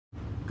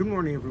Good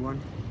morning,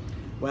 everyone.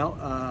 Well,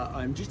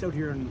 I'm just out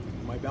here on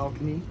my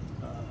balcony,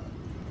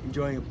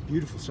 enjoying a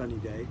beautiful sunny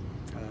day.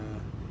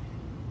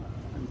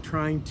 I'm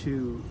trying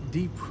to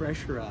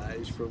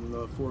depressurize from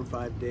the 4 or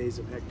 5 days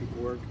of hectic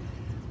work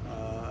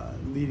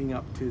leading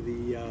up to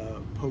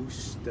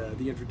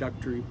the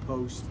introductory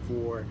post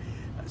for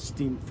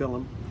Steemit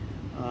film.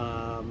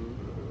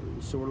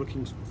 So we're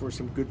looking for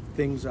some good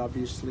things,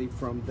 obviously,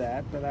 from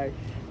that. But I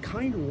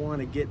kind of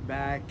want to get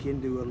back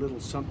into a little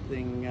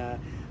something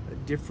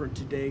different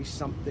today,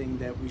 something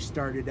that we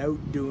started out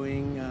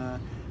doing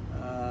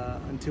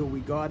until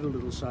we got a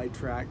little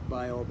sidetracked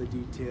by all the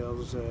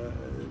details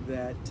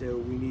that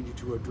we needed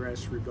to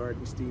address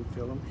regarding Steemit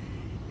film.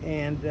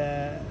 And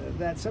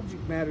that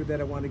subject matter that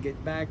I want to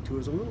get back to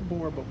is a little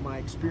more about my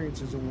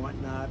experiences and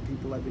whatnot,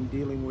 people I've been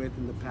dealing with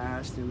in the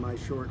past in my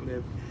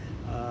short-lived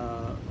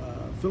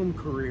film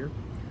career,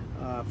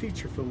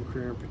 feature film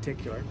career in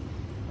particular,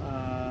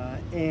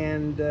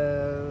 and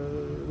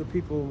the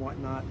people and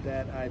whatnot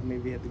that I've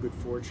maybe had the good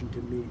fortune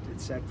to meet,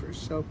 etc.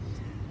 So,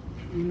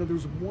 you know,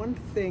 there's one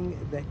thing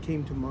that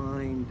came to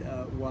mind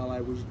while I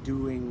was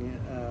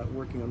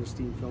working on the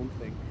Steemit film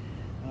thing,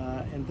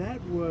 and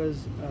that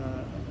was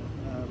a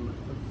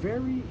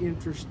very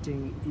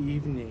interesting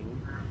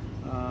evening.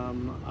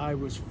 I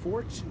was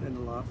fortunate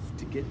enough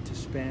to get to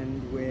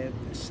spend with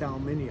Sal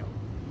Mineo.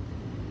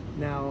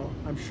 Now,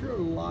 I'm sure a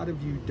lot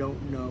of you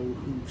don't know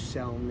who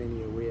Sal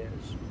Mineo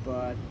is,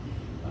 but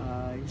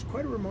he's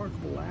quite a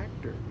remarkable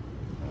actor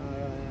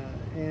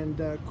and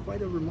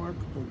quite a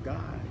remarkable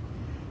guy.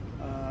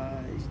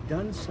 He's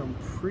done some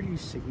pretty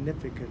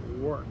significant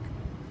work.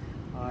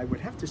 I would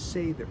have to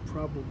say that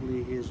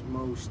probably his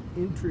most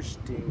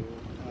interesting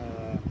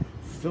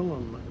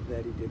film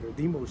that he did, or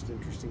the most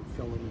interesting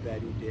film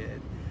that he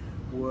did,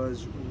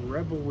 was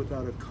Rebel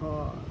Without a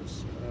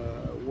Cause,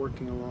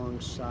 working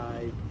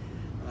alongside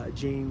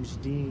James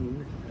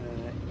Dean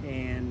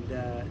and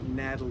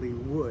Natalie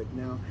Wood.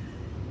 Now,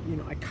 you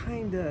know, I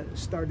kind of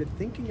started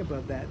thinking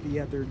about that the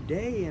other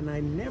day, and I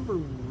never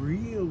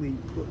really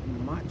put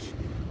much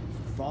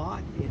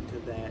thought into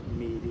that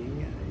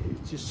meeting.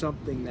 It's just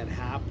something that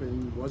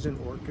happened, wasn't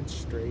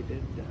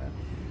orchestrated.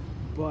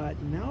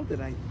 But now that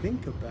I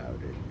think about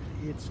it,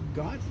 it's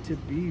got to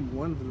be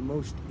one of the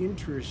most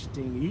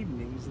interesting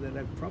evenings that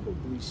I've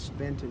probably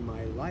spent in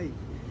my life.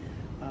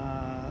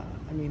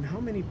 I mean, how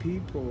many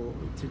people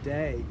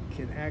today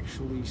can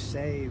actually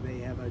say they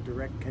have a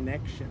direct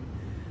connection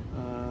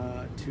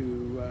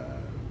to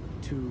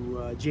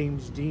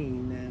James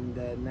Dean and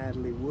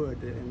Natalie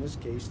Wood, in this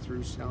case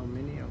through Sal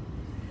Mineo?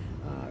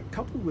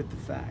 Coupled with the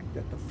fact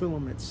that the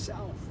film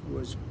itself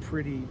was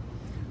pretty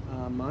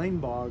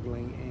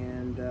mind-boggling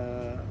and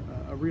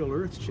a real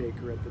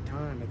earth-shaker at the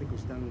time. I think it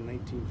was done in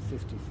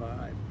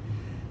 1955.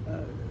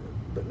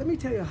 But let me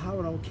tell you how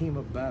it all came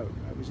about.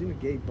 I was in a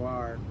gay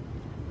bar,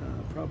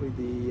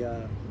 probably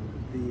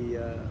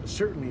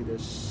certainly the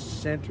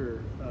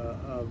center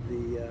of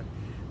the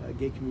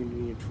gay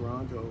community in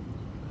Toronto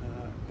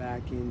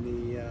back in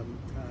the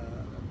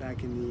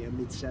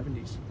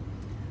mid-70s,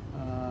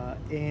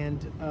 and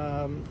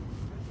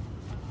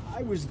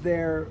I was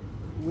there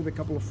with a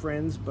couple of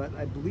friends, but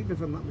I believe,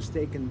 if I'm not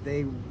mistaken,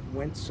 they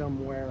went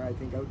somewhere, I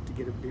think out to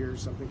get a beer or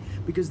something,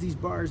 because these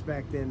bars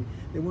back then,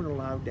 they weren't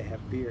allowed to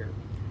have beer.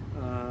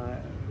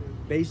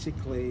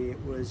 Basically,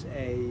 it was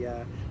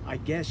I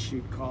guess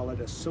you'd call it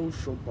a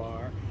social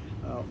bar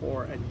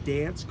or a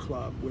dance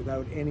club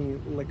without any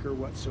liquor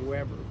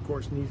whatsoever. Of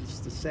course, needless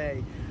to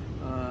say,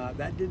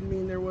 that didn't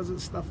mean there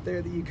wasn't stuff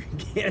there that you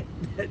could get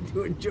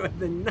to enjoy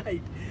the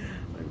night.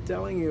 I'm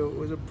telling you, it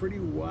was a pretty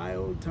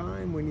wild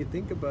time when you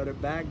think about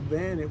it. Back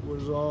then, it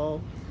was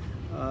all,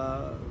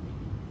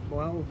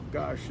 well,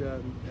 gosh,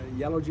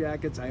 Yellow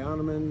Jackets,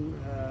 Ionoman,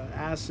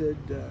 Acid,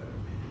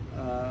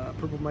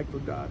 Purple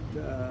Microdot,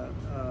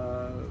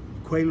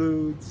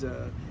 Quaaludes.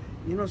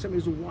 You know, something.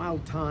 It was a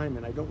wild time,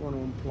 and I don't want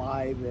to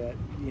imply that,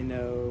 you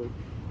know,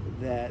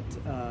 that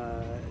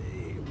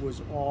it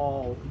was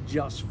all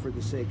just for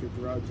the sake of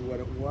drugs. What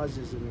it was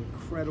is an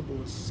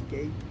incredible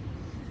escape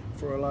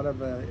for a lot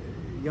of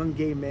young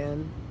gay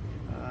men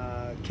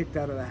kicked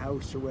out of the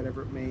house or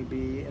whatever it may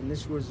be. And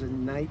this was a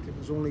night that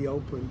was only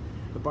open.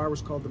 The bar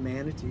was called the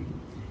Manatee,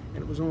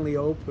 and it was only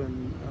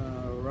open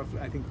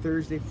roughly, I think,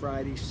 Thursday,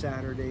 Friday,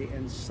 Saturday,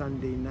 and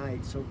Sunday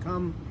night. So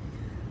come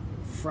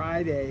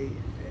Friday,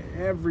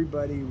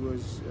 everybody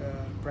was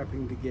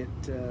prepping to get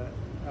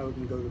out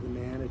and go to the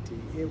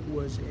Manatee. It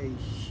was a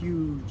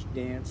huge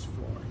dance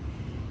floor,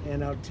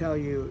 and I'll tell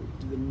you,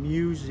 the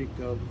music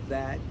of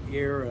that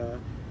era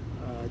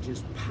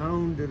just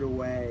pounded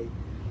away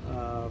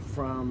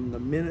from the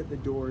minute the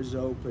doors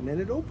opened, and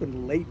it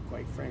opened late,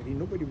 quite frankly.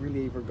 Nobody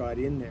really ever got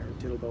in there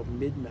until about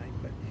midnight,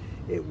 but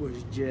it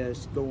was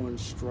just going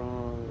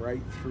strong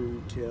right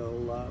through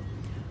till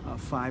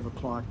 5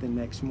 o'clock the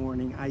next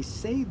morning. I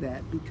say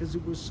that because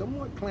it was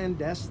somewhat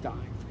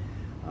clandestine.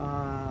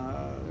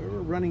 They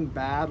were running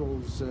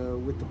battles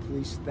with the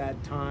police at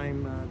that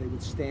time. They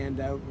would stand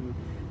out and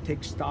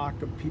take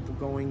stock of people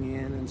going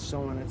in and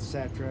so on,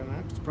 etc. And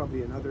that's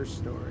probably another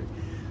story.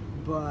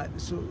 But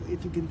so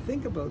if you can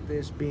think about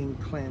this being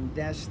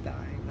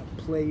clandestine,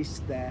 a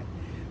place that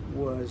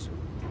was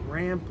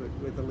rampant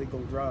with illegal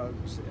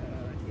drugs,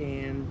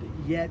 and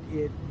yet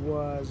it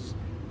was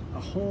a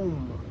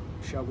home,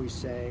 shall we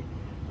say,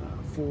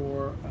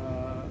 for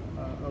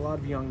a lot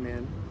of young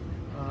men,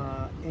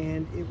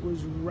 and it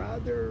was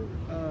rather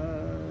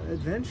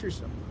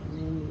adventuresome. I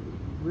mean,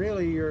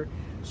 really, you're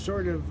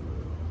sort of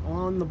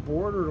on the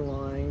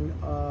borderline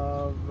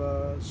of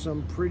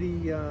some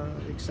pretty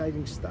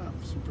exciting stuff,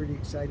 some pretty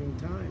exciting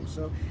times.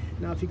 So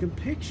now if you can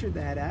picture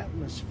that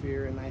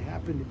atmosphere, and I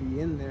happened to be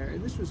in there,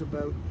 and this was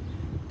about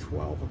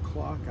 12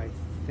 o'clock, I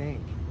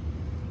think,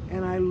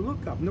 and I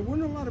look up, and there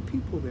weren't a lot of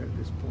people there at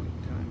this point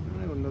in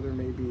time. I don't know, there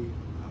may be,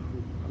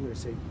 I'm going to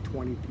say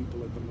 20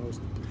 people at the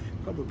most,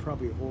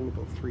 probably hold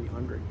about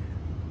 300.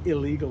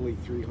 Illegally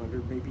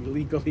 300, maybe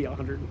legally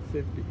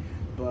 150,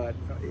 but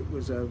it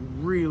was a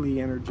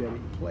really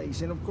energetic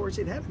place, and of course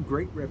it had a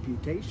great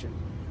reputation,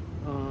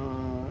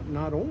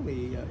 not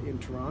only in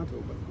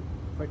Toronto, but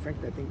quite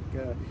frankly I think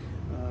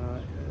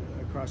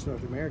across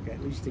North America,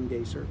 at least in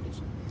gay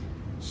circles.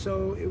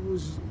 So it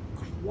was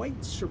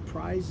quite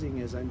surprising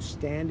as I'm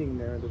standing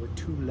there. There were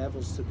 2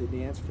 levels to the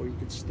dance floor. You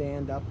could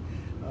stand up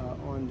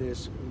on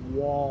this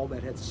wall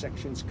that had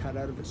sections cut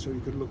out of it so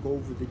you could look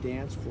over the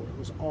dance floor. It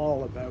was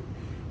all about,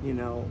 you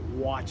know,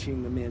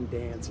 watching the men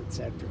dance,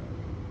 etc.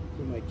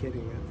 Who am I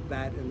kidding?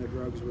 That and the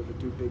drugs were the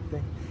 2 big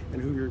things,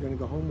 and who you're going to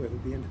go home with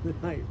at the end of the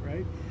night,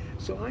 right?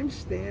 So I'm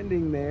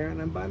standing there,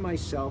 and I'm by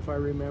myself, I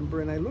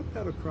remember, and I looked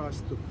out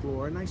across the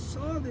floor, and I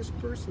saw this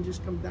person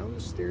just come down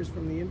the stairs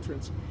from the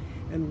entrance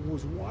and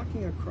was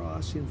walking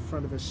across in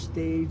front of a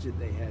stage that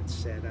they had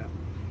set up.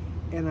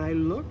 And I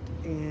looked,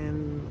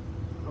 and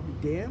I'll be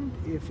damned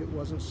if it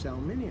wasn't Sal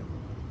Mineo.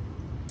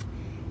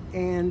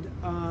 And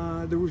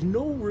there was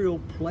no real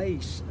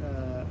place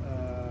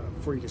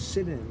for you to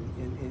sit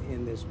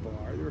in this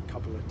bar. There were a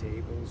couple of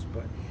tables,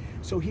 but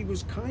so he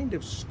was kind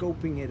of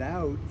scoping it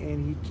out,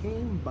 and he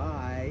came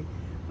by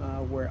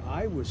where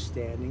I was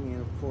standing,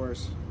 and of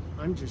course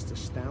I'm just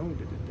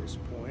astounded at this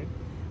point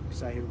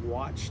because I had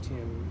watched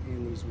him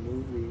in these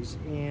movies,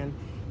 and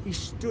he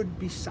stood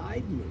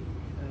beside me,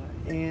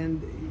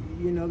 and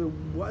you know, there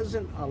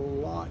wasn't a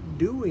lot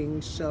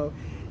doing, so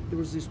there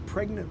was this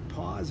pregnant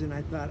pause, and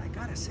I thought, I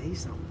gotta say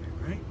something,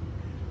 right?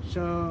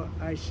 So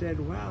I said,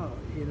 wow,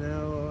 you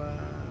know,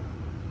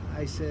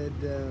 I said,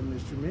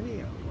 Mr.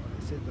 Mineo,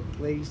 I said, the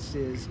place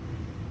is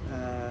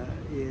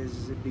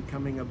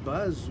becoming a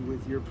buzz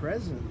with your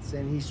presence.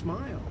 And he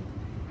smiled,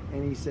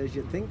 and he says,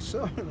 you think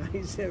so? And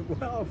I said,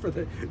 well, for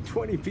the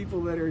 20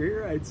 people that are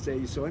here, I'd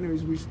say so.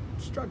 Anyways, we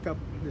struck up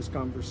this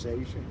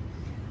conversation,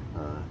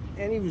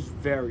 and he was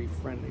very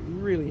friendly,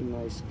 really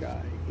nice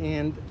guy,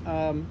 and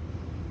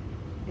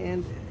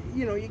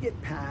you know, you get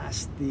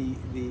past the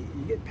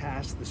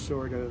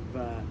sort of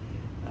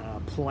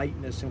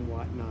politeness and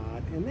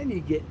whatnot, and then you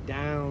get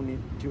down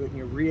into it, and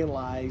you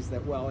realize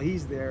that, well,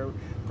 he's there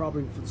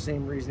probably for the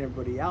same reason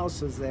everybody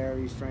else is there.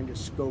 He's trying to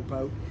scope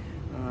out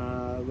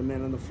the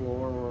men on the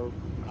floor, or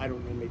I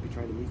don't know, maybe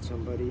trying to meet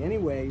somebody,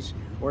 anyways,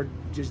 or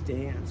just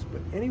dance.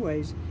 But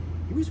anyways,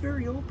 he was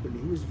very open.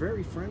 He was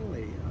very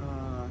friendly.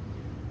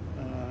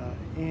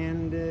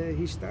 And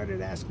he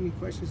started asking me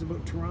questions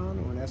about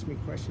Toronto, and asked me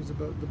questions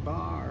about the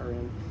bar,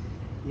 and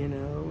you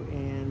know,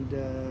 and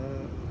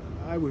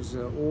I was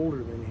older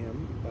than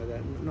him by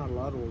that, not a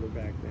lot older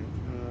back then,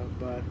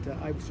 but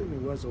I certainly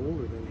was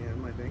older than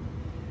him, I think,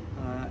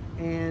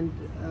 and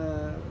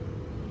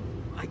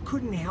I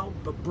couldn't help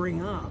but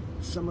bring up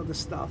some of the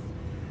stuff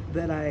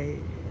that I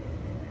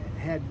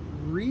had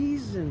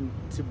reason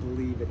to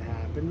believe it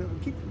happened.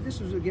 This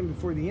was again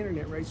before the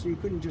internet, right? So you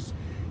couldn't just,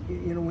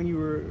 you know, when you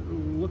were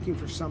looking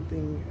for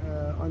something,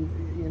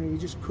 you know, you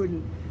just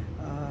couldn't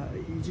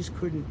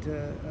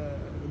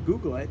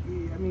Google it.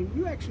 I mean,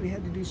 you actually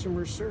had to do some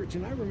research,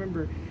 and I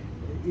remember,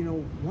 you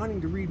know, wanting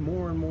to read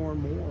more and more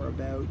and more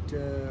about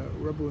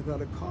Rebel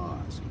Without a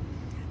Cause,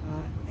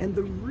 and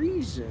the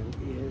reason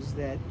is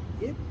that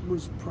it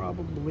was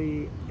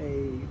probably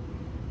a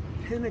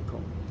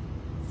pinnacle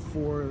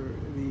for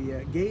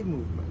the gay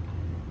movement,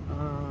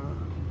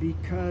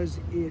 because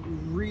it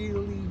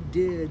really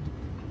did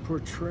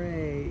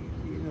portray,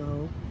 you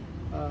know,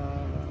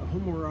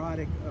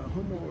 homoerotic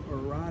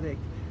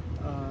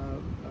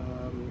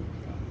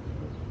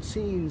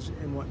scenes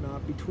and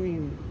whatnot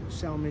between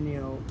Sal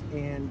Mineo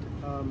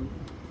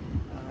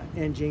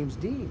and James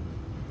Dean.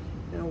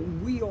 Now,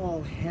 we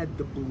all had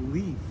the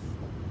belief,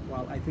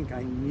 well, I think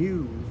I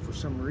knew for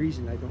some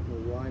reason, I don't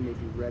know why,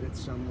 maybe read it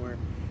somewhere,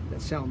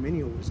 that Sal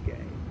Mineo was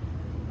gay.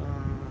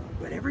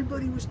 But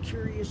everybody was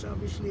curious,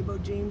 obviously,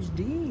 about James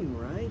Dean,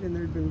 right? And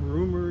there had been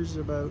rumors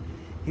about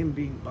him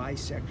being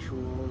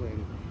bisexual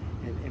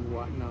and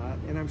whatnot.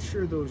 And I'm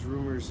sure those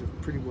rumors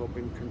have pretty well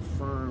been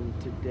confirmed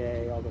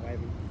today, although I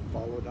haven't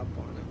followed up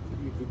on it.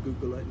 You could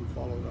Google it and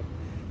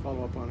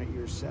follow up on it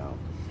yourself.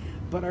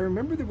 But I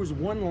remember there was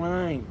one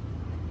line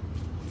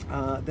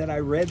that I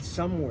read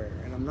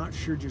somewhere, and I'm not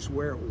sure just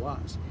where it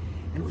was.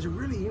 And it was a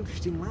really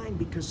interesting line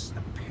because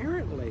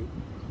apparently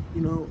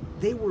you know,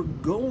 they were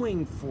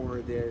going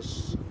for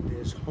this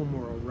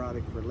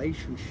homoerotic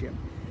relationship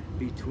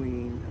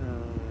between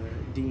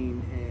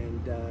Dean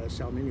and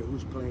Sal Mineo,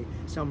 who's playing.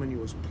 Sal Mineo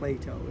was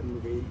Plato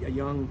in the movie, a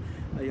young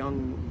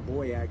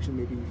boy, actually,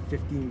 maybe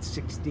 15,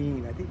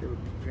 16. I think they were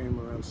portraying him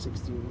around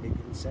 16, maybe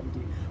even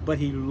 17. But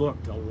he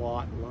looked a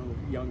lot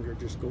younger.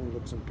 Just go and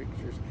look up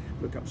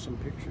some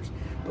pictures.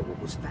 But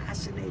what was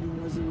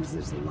fascinating was there was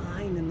this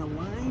line, and the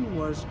line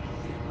was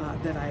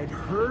that I had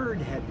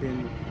heard had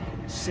been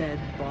said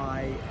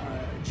by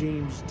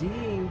James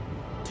Dean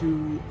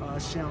to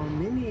Sal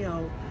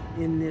Mineo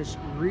in this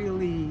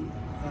really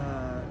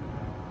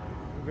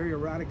very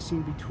erotic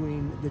scene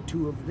between the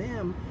two of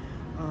them,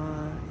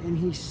 and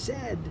he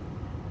said,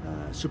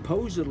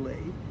 supposedly,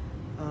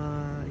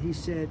 he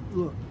said,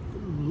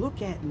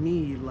 look at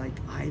me like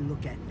I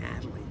look at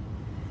Natalie,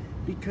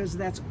 because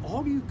that's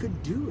all you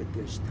could do at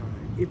this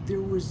time. If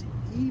there was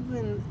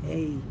even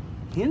a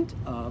hint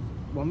of,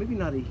 well, maybe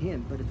not a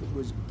hint, but if it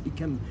was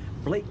become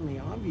blatantly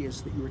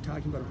obvious that you were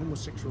talking about a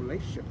homosexual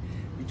relationship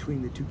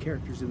between the two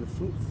characters in the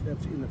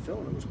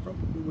film,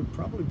 it would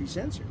probably be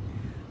censored.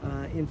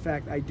 In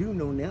fact, I do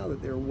know now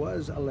that there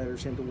was a letter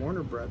sent to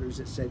Warner Brothers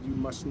that said you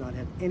must not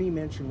have any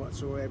mention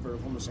whatsoever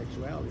of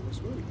homosexuality in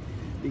this movie,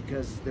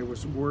 because there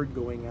was word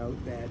going out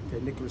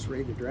that Nicholas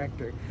Ray, the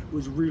director,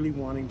 was really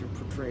wanting to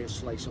portray a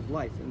slice of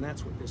life, and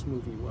that's what this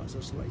movie was,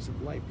 a slice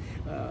of life,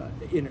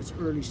 in its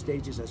early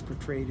stages as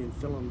portrayed in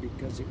film,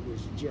 because it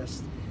was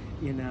just,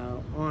 you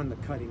know, on the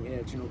cutting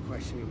edge, no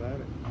question about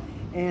it.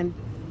 And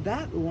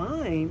that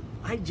line,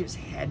 I just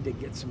had to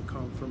get some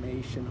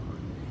confirmation on.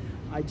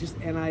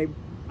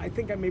 I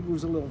think I maybe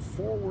was a little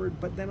forward,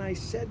 but then I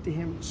said to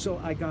him, so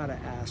I gotta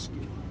ask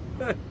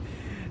you,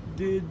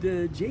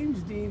 did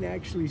James Dean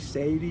actually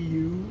say to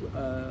you,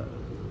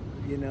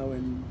 you know,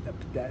 in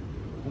that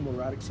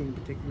homoerotic scene in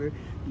particular,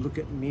 look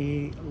at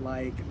me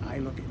like I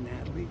look at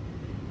Natalie?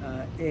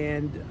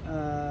 And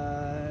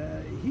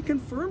he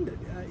confirmed it,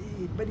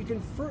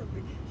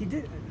 he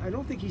did. I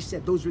don't think he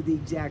said those were the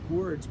exact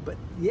words, but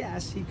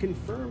yes, he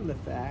confirmed the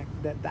fact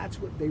that that's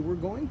what they were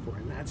going for,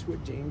 and that's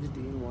what James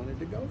Dean wanted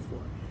to go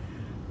for.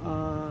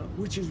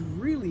 Which is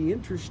really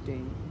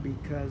interesting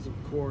because, of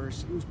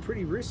course, it was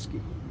pretty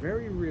risky,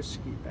 very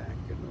risky back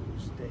in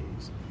those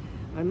days.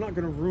 I'm not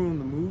going to ruin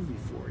the movie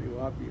for you,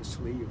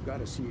 obviously. You've got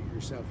to see it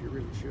yourself. You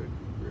really should,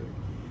 really.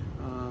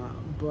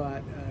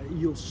 But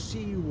you'll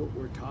see what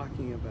we're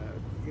talking about.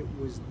 It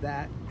was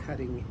that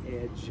cutting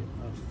edge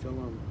of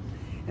film.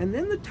 And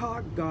then the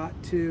talk got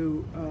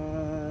to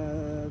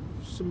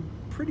some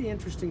pretty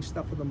interesting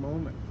stuff of the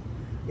moment.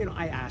 You know,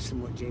 I asked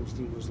him what James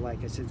Dean was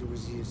like. I said,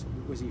 was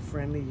he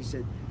friendly? He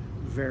said,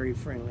 very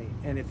friendly.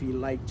 And if he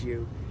liked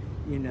you,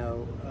 you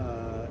know,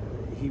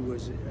 he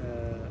was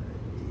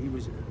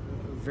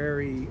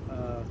very,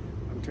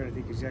 I'm trying to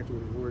think exactly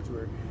what his words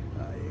were.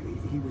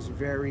 He was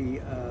very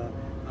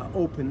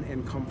open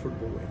and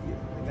comfortable with you.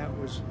 And that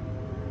was,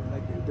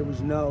 like, there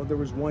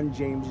was one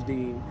James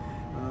Dean,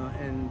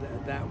 and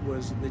that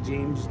was the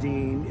James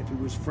Dean. If he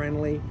was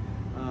friendly,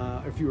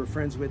 if you were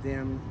friends with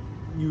him,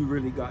 you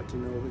really got to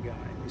know the guy.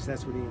 At least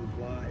that's what he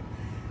implied,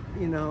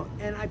 you know.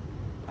 And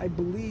I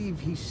believe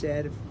he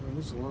said, well,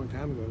 this is a long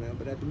time ago now,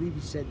 but I believe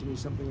he said to me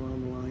something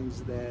along the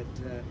lines that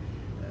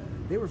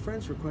they were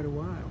friends for quite a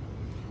while.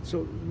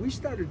 So we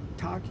started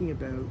talking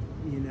about,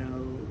 you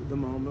know, the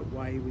moment,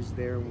 why he was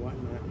there and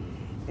whatnot.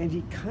 And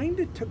he kind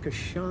of took a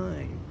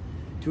shine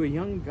to a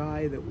young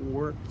guy that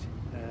worked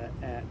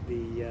at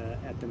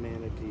the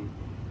Manatee.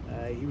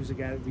 He was a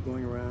guy that would be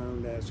going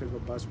around, sort of a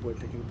busboy,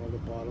 picking up all the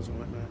bottles and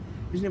whatnot.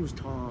 His name was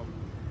Tom.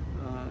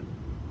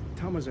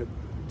 Tom was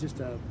just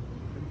a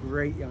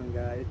great young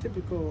guy. A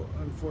typical,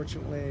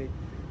 unfortunately,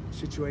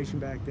 situation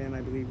back then.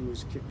 I believe he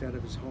was kicked out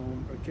of his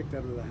home, or kicked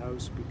out of the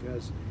house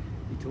because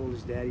he told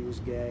his dad he was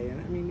gay.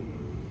 And I mean,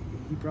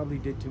 he probably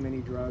did too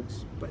many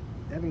drugs. But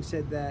having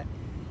said that,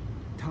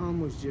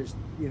 Tom was just,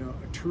 you know,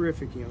 a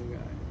terrific young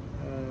guy.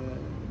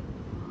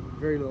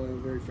 Very loyal,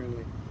 very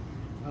friendly.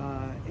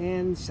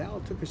 And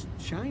Sal took a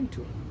shine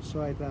to him.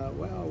 So I thought,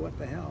 well, what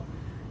the hell?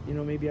 You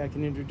know, maybe I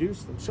can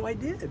introduce them. So I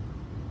did.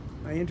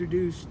 I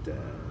introduced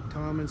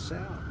Tom and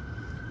Sal.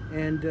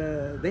 And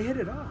they hit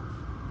it off.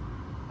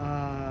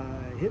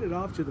 Hit it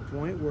off to the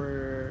point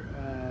where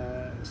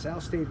Sal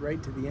stayed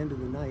right to the end of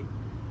the night,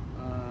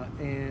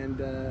 and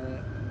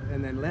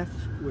then left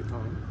with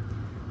Tom.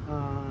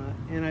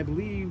 And I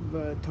believe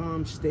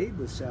Tom stayed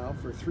with Sal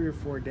for 3 or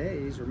 4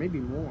 days, or maybe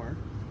more,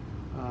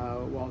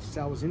 while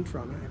Sal was in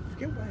Toronto. I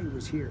forget why he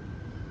was here.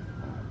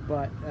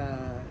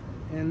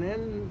 And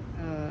then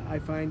I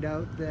find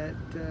out that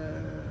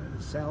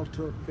Sal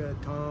took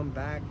Tom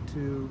back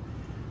to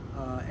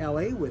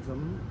LA with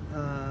him,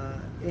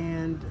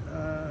 and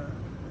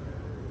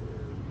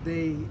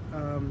they,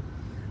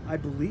 I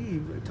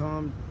believe,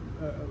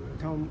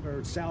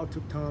 Sal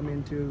took Tom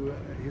into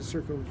his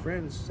circle of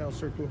friends, Sal's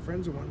circle of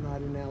friends and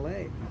whatnot in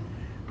LA,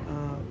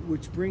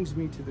 which brings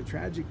me to the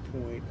tragic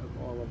point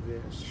of all of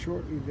this.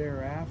 Shortly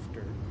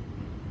thereafter,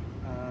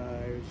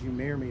 as you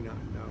may or may not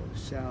know,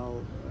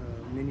 Sal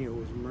Mineo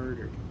was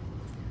murdered.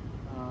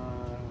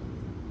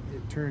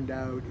 it turned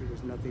out it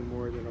was nothing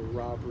more than a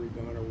robbery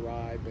gone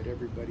awry, but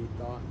everybody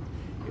thought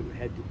it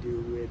had to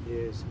do with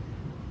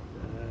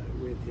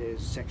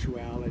his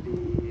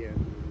sexuality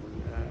and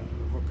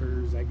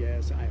hookers, I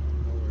guess, I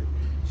don't know, or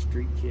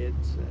street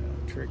kids,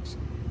 tricks.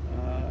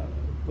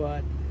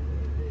 But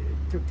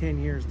it took 10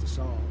 years to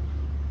solve.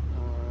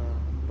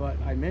 But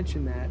I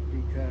mention that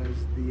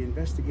because the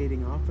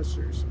investigating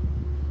officers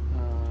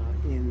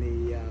in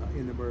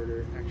the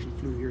murder actually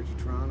flew here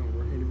to Toronto and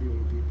were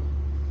interviewing people.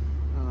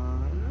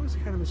 That was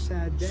kind of a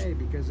sad day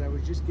because I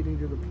was just getting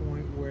to the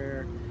point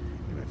where,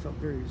 I felt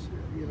very,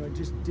 it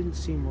just didn't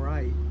seem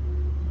right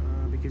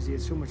because he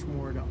had so much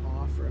more to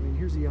offer. I mean,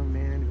 here's a young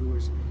man who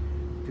was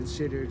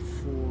considered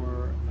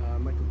for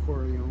Michael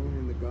Corleone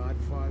in The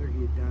Godfather.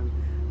 He had done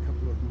a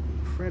couple of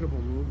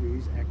incredible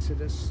movies,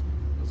 Exodus,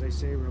 as I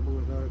say, Rebel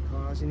Without a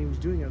Cause, and he was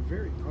doing a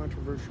very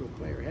controversial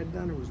play, or had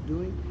done or was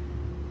doing.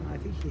 I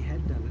think he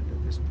had done it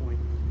at this point.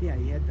 Yeah,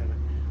 he had done it.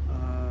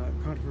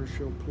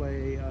 Controversial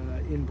play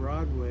in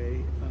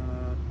Broadway.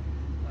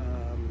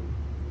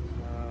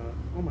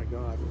 Oh my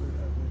God,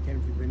 I can't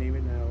remember the name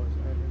of it now.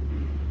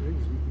 It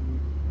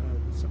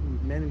was something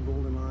Men in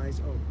Golden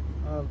Eyes.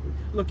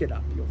 Look it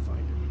up, you'll find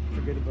it.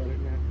 Forget about it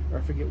now, or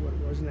I forget what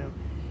it was now.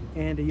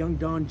 And a young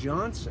Don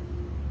Johnson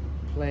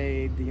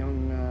played the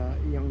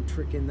young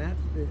trick in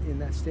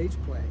that stage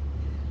play.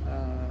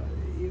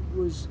 It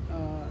was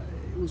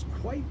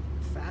quite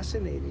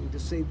fascinating, to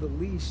say the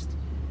least,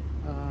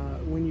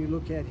 when you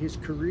look at his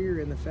career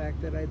and the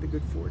fact that I had the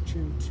good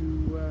fortune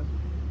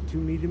to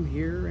meet him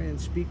here and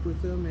speak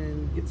with him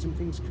and get some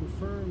things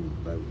confirmed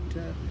about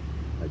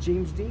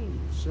James Dean.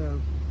 So,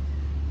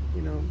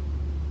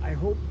 I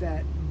hope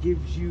that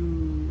gives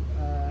you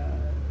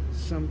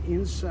some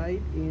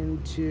insight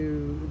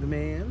into the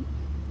man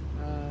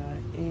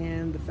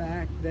and the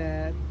fact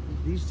that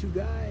these two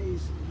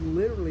guys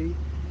literally,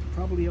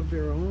 probably of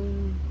their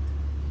own,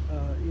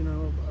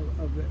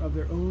 of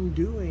their own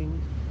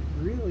doing,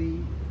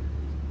 really,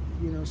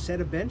 set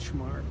a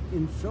benchmark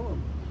in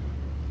film.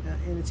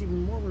 And it's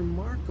even more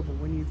remarkable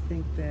when you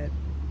think that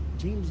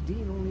James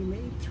Dean only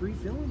made 3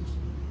 films: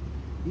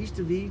 East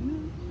of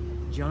Eden,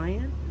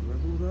 Giant, and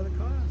Rebel Without a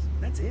Cause.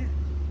 That's it.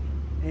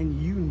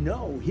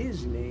 And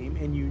his name,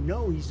 and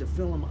he's a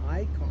film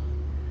icon.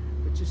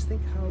 But just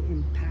think how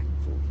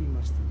impactful he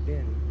must have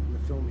been in the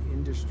film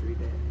industry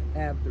to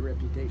have the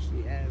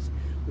reputation he has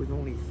with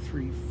only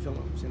 3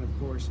 films. And of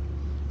course,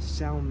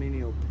 Sal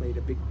Mineo played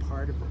a big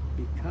part of it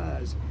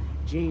because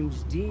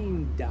James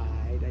Dean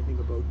died, I think,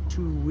 about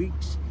 2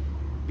 weeks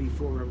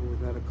before Rebel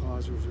Without a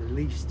Cause was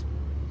released.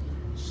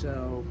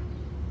 So,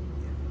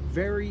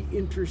 very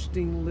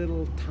interesting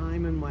little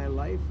time in my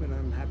life, and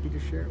I'm happy to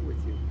share it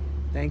with you.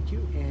 Thank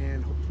you,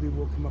 and hopefully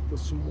we'll come up with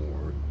some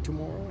more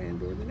tomorrow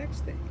and or the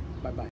next day. Bye-bye.